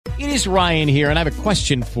It is Ryan here, and I have a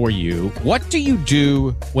question for you. What do you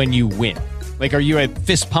do when you win? Like, are you a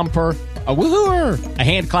fist pumper, a woohooer, a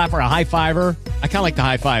hand clapper, a high fiver? I kind of like the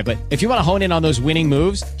high five, but if you want to hone in on those winning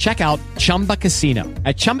moves, check out Chumba Casino.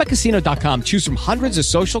 At ChumbaCasino.com, choose from hundreds of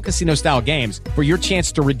social casino-style games for your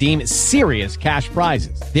chance to redeem serious cash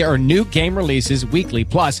prizes. There are new game releases weekly,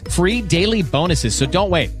 plus free daily bonuses. So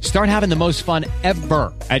don't wait. Start having the most fun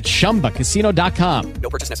ever at ChumbaCasino.com. No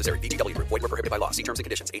purchase necessary. VGW Group. Void where prohibited by law. See terms and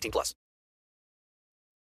conditions. 18+.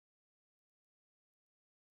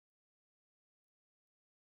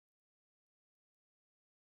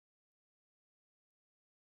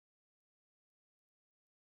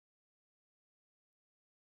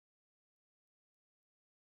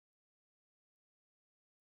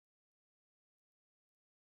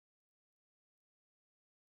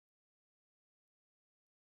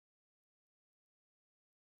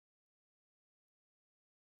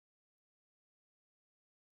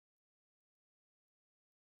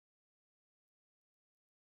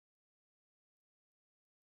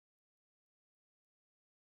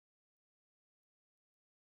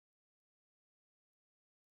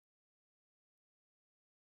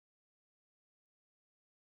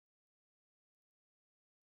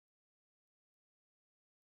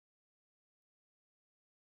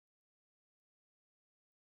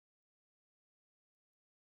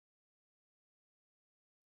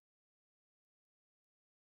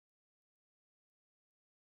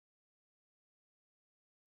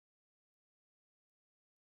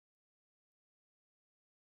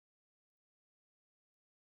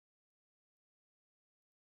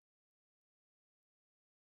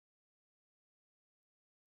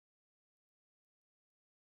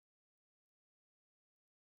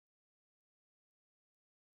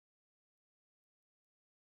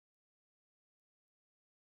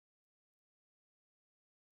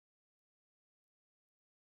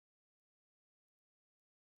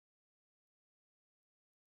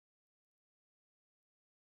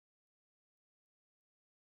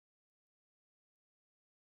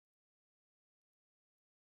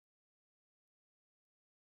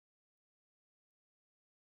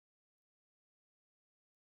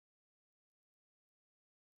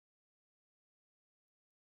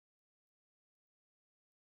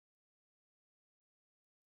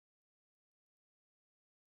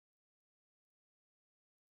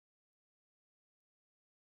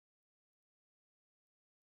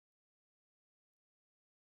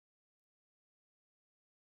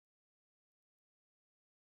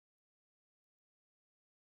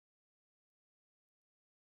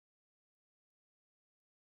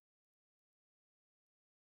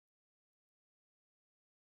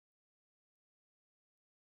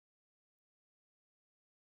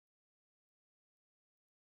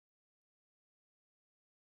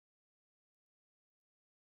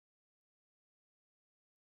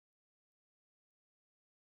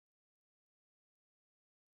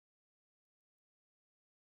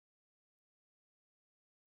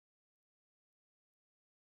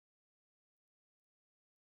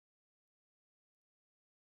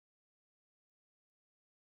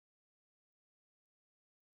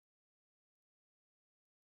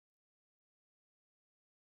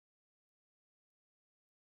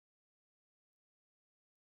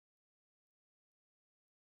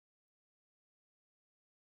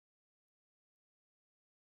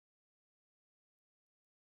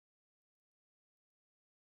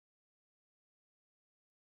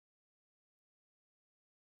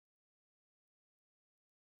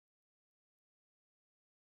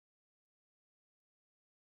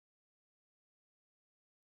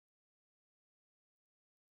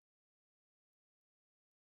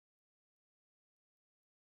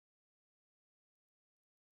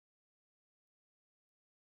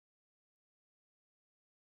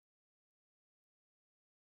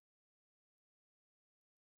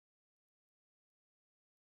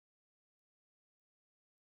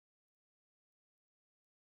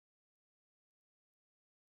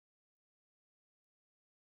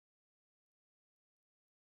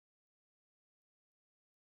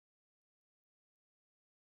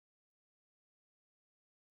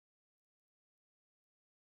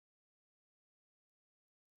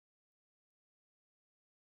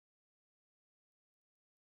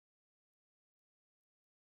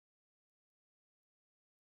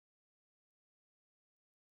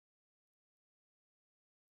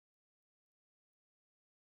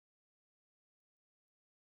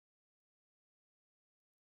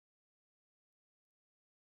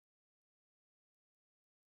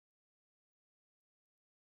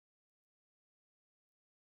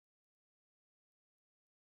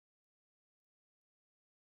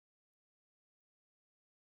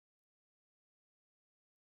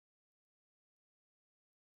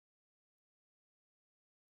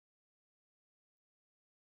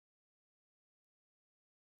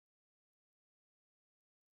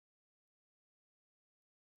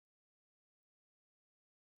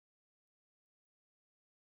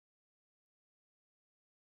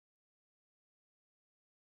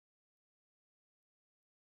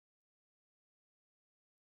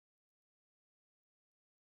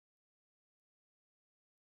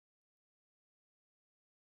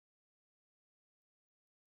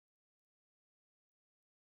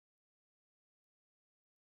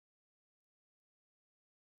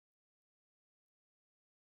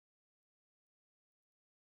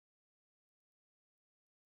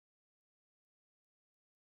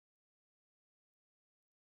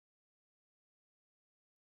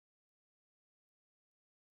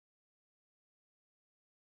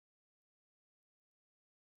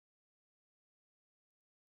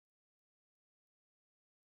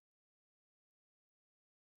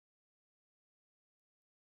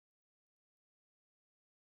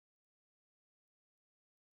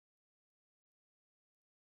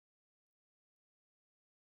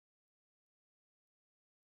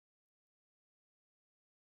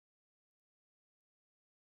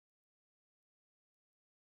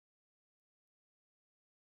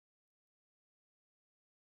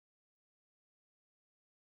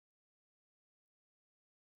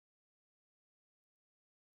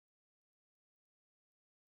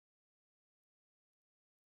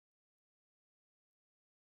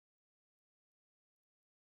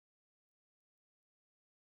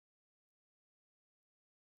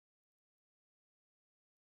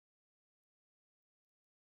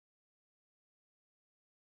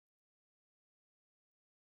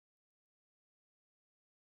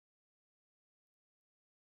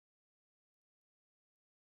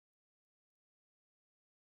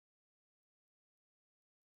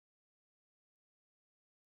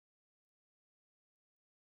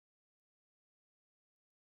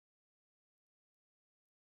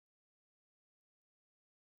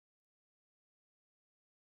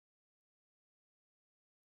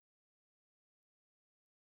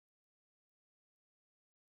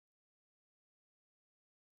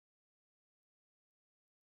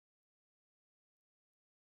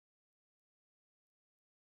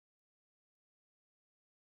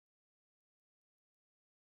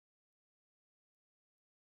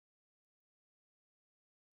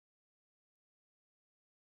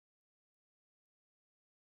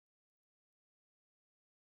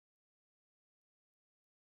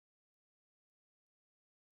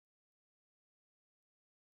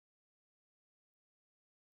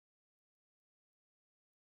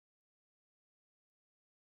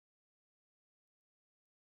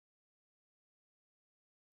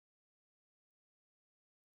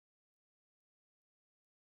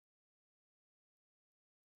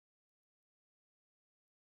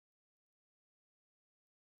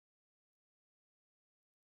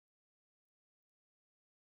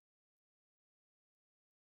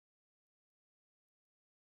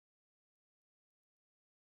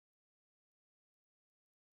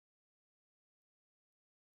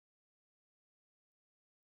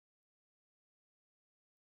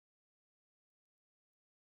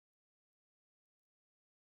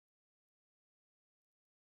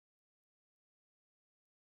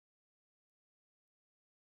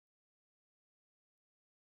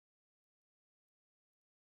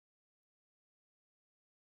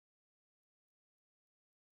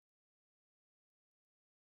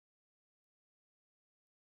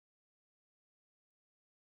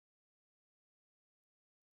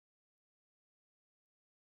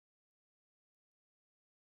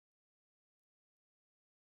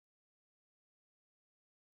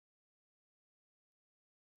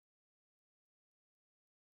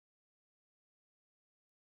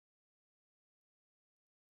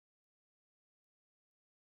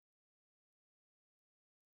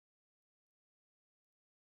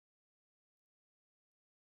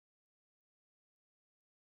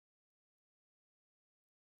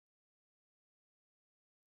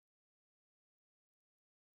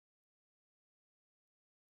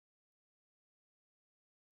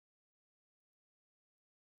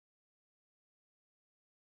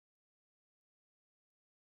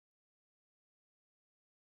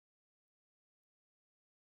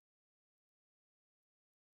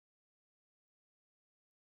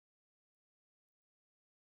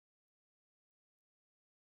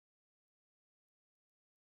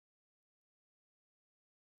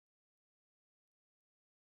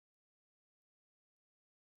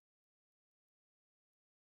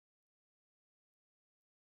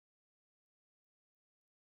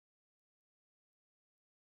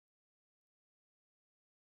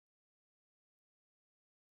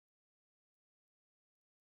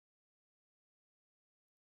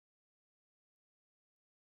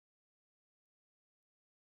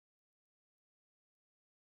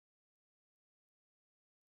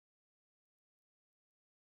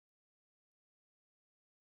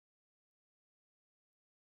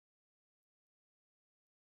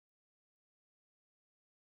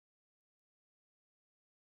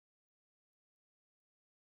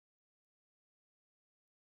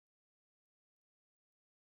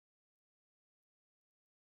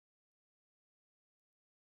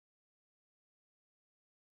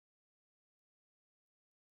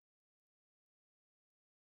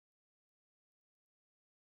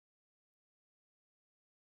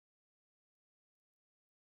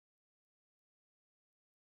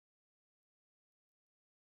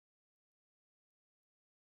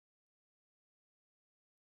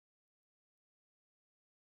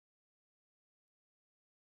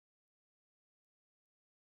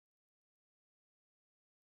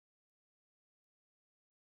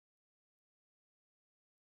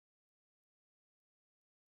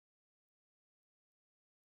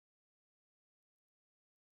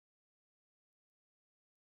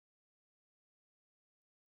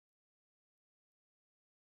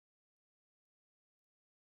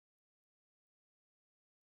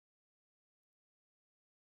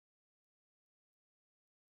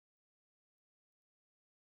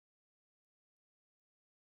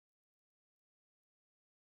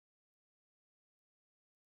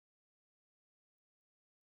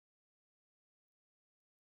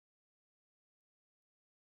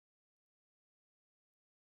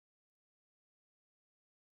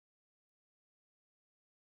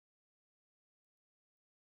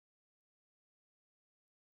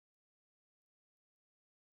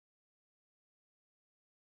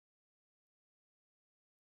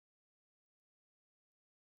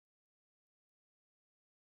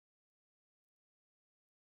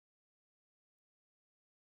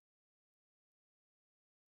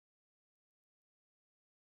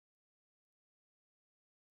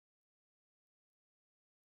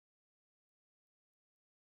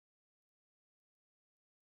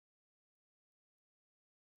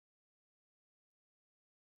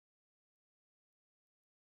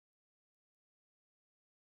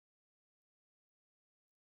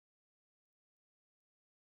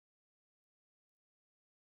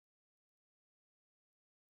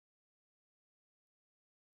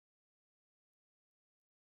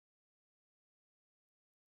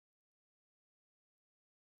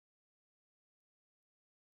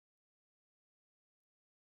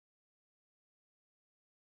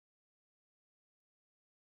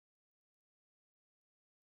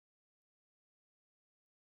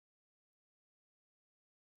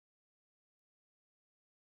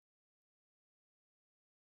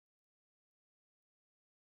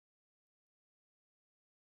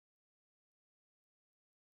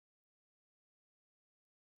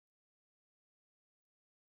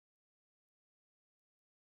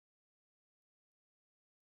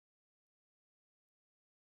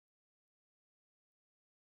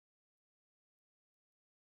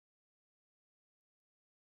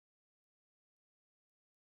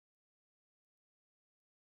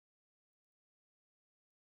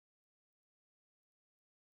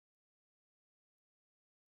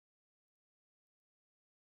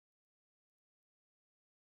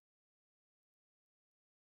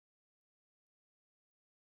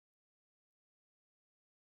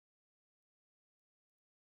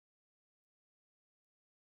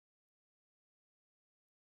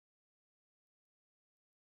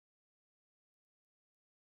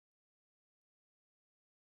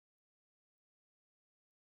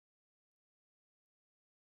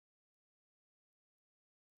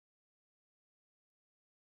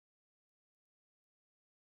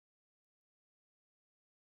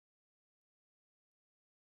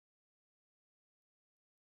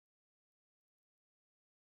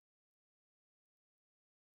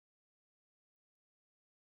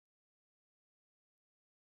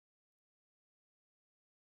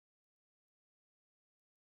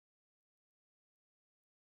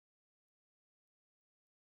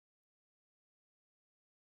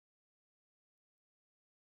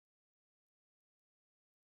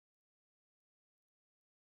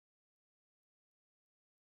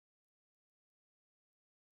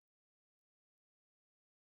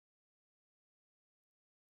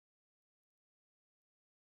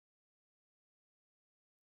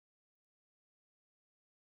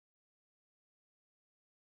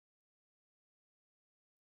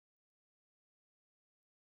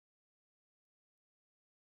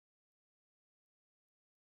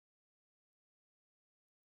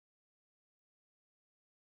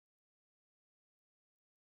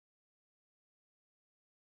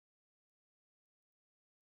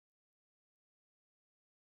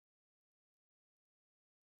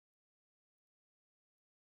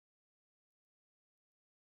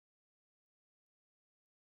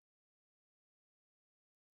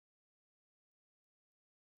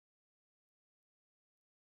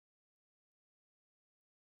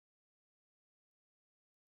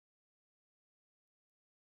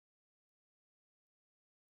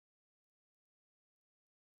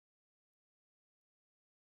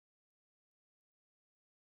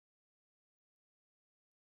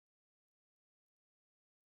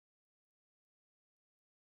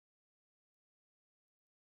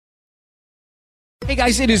 Hey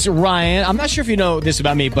guys, it is Ryan. I'm not sure if you know this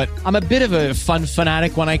about me, but I'm a bit of a fun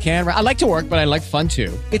fanatic when I can. I like to work, but I like fun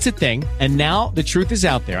too. It's a thing. And now the truth is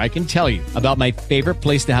out there. I can tell you about my favorite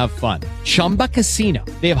place to have fun. Chumba Casino.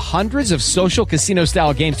 They have hundreds of social casino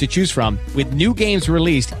style games to choose from with new games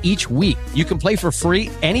released each week. You can play for free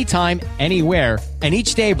anytime, anywhere. And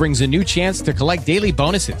each day brings a new chance to collect daily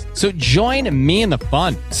bonuses. So join me in the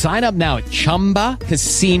fun. Sign up now at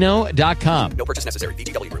ChumbaCasino.com. No purchase necessary.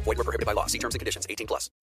 VGW Group. Void where prohibited by law. See terms and conditions.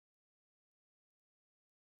 18+.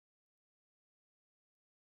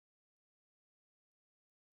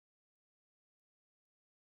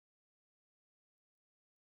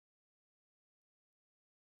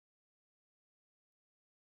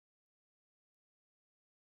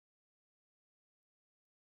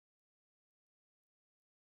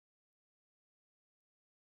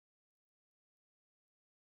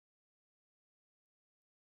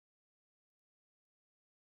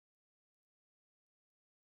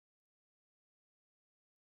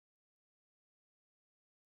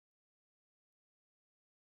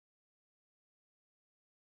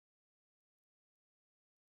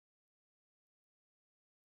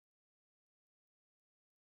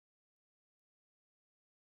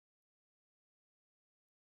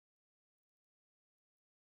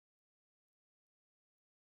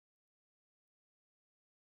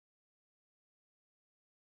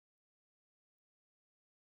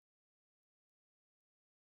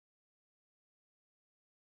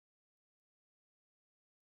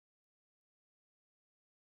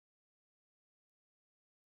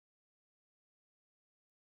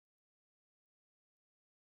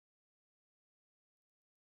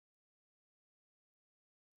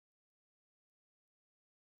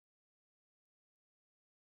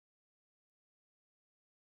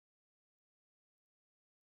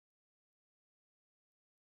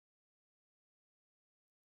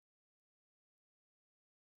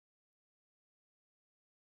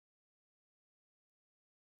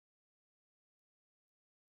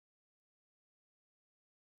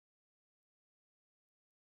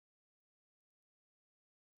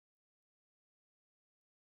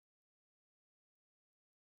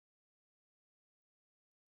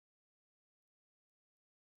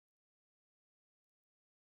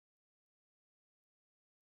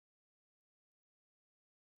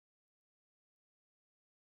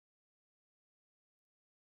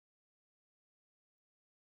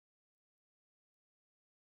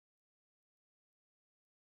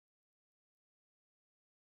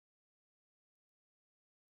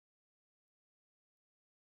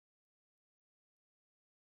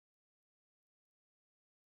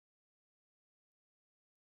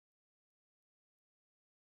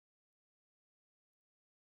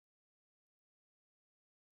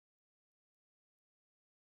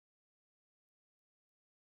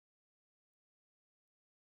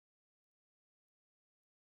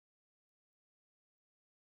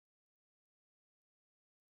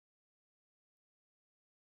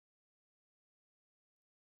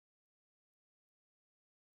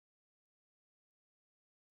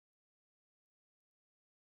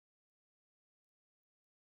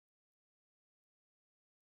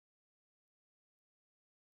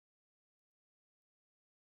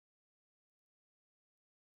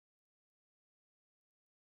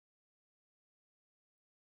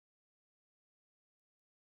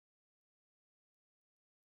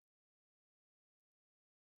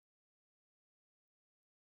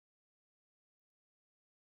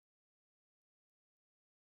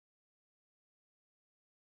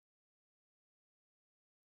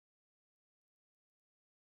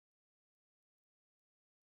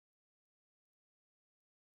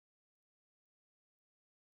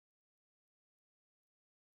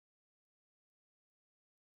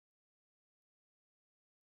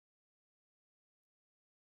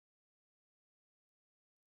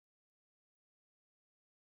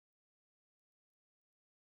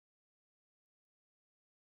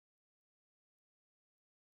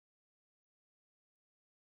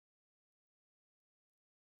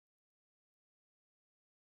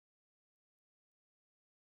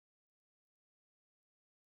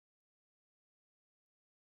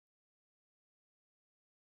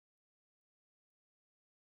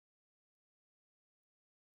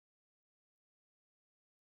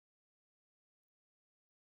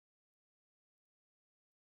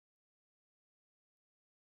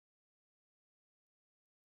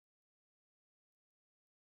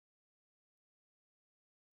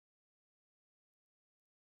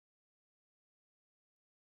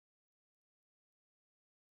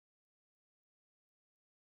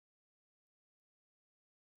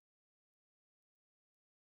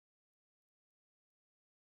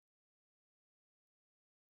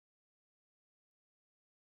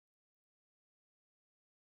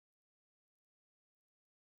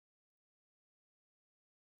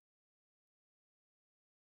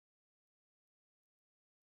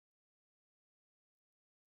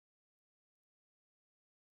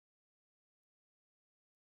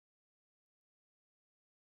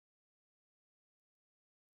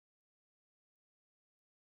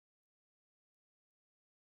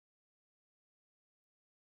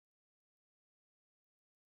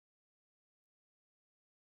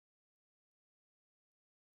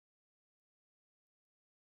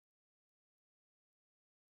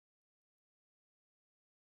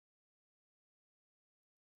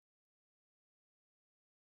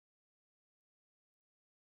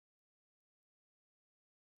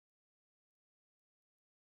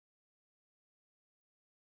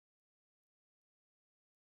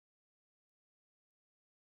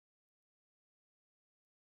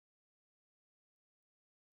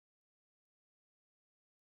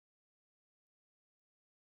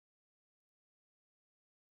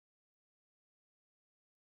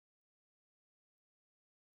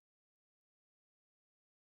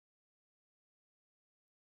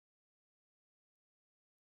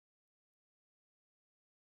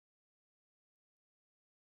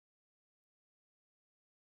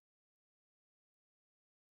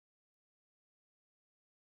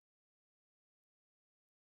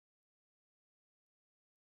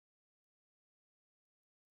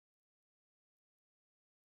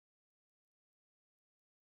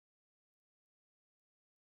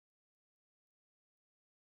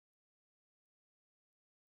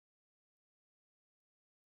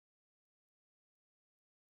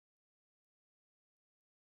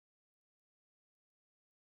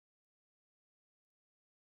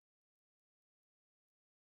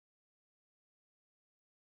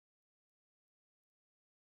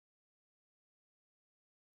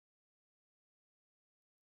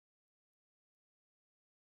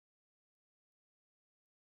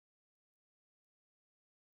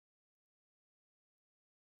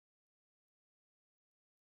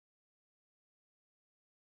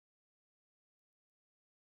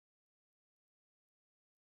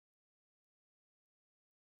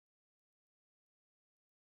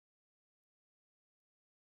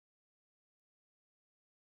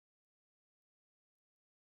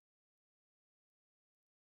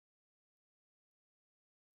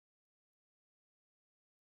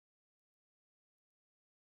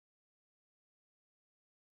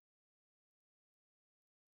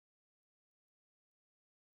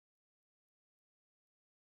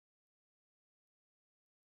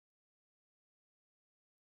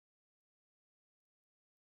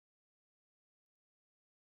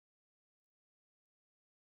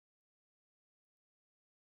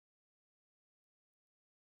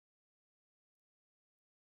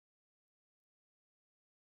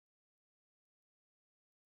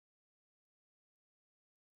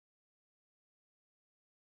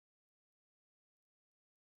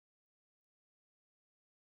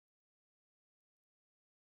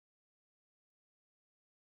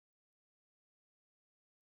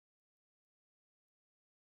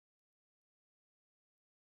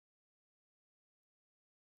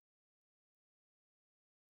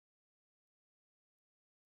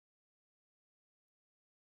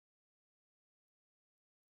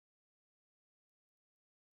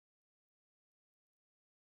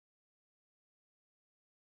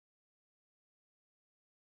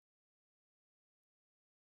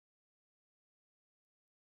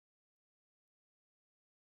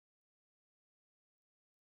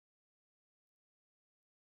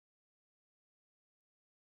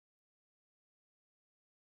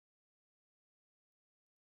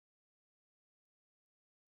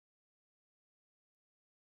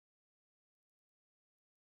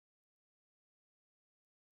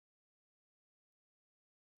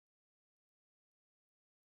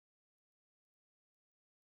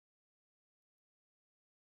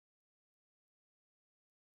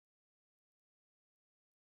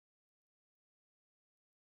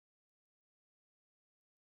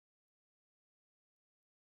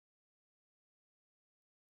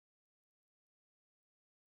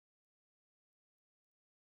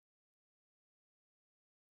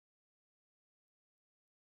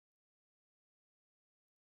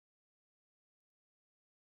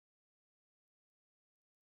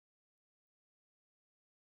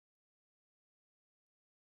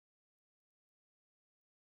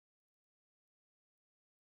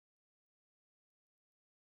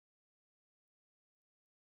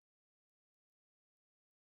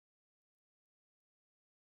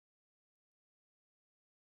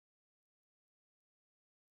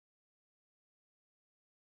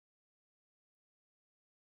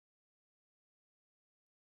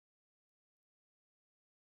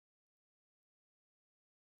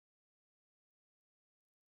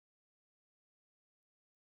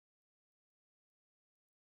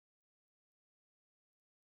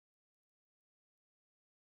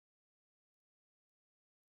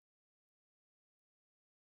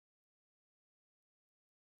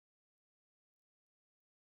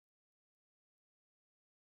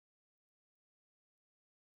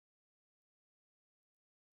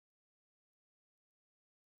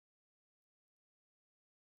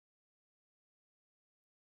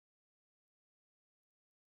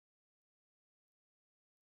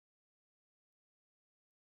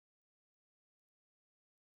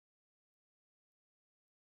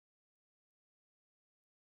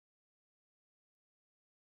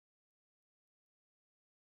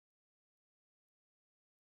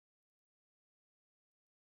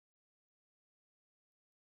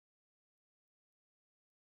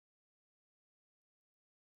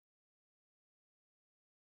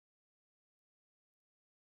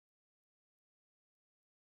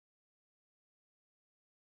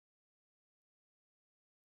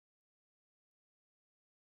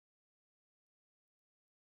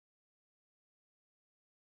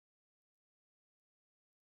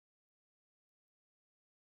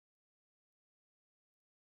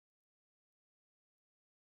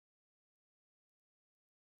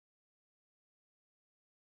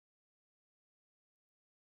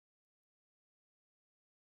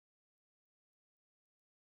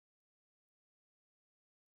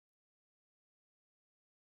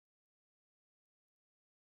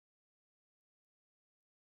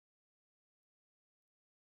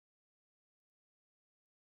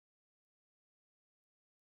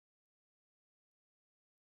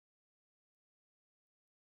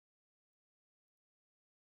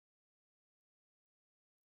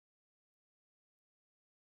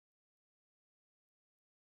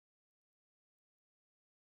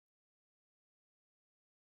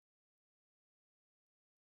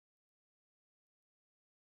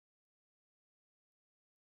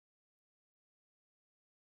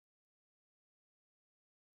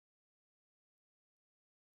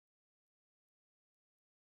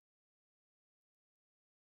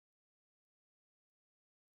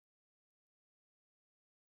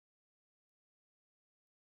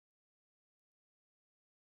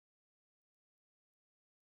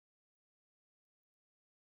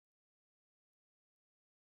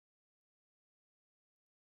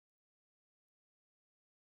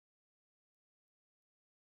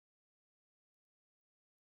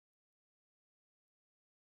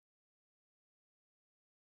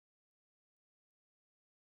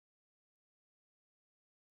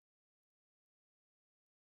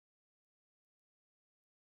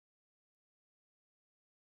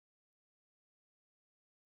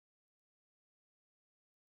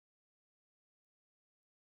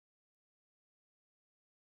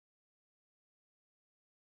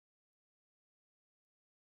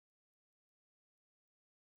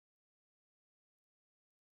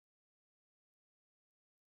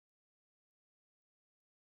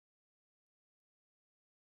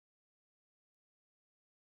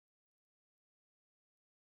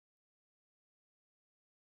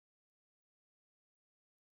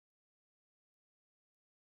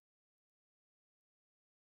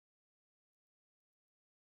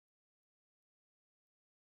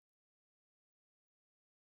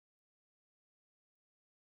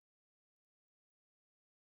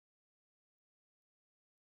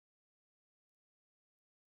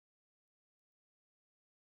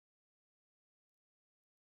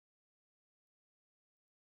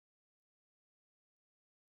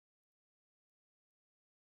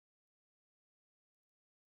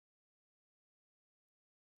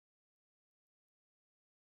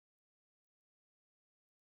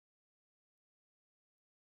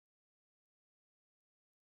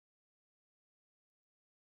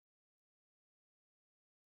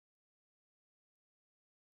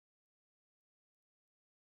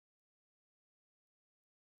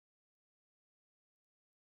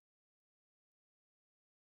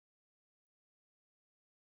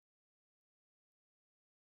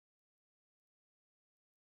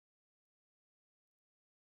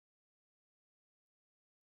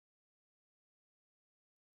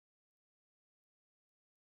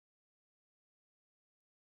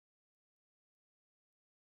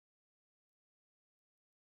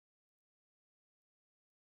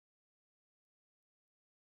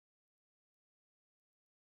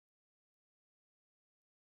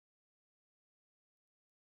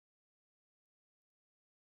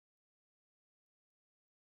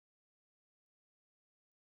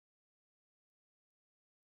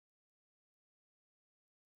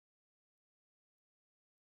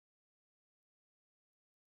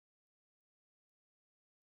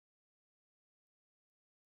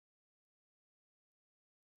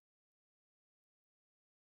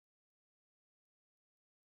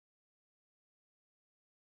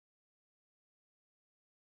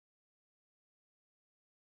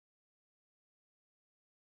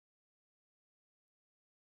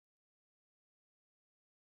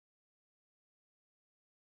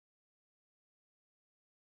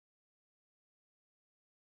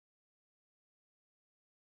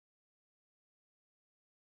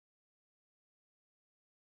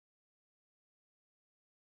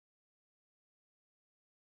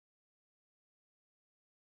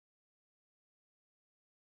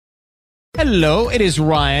 Hello, it is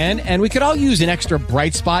Ryan, and we could all use an extra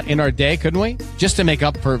bright spot in our day, couldn't we? Just to make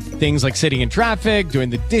up for things like sitting in traffic, doing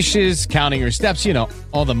the dishes, counting your steps, you know,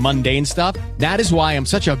 all the mundane stuff. That is why I'm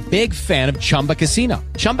such a big fan of Chumba Casino.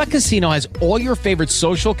 Chumba Casino has all your favorite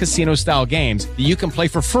social casino-style games that you can play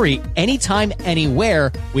for free anytime,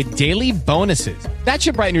 anywhere with daily bonuses. That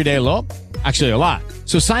should brighten your day a little. Actually, a lot.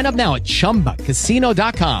 So sign up now at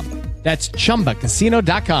ChumbaCasino.com. That's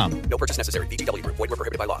ChumbaCasino.com. No purchase necessary. VGW Group. Void where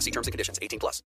prohibited by law. See terms and conditions. 18+.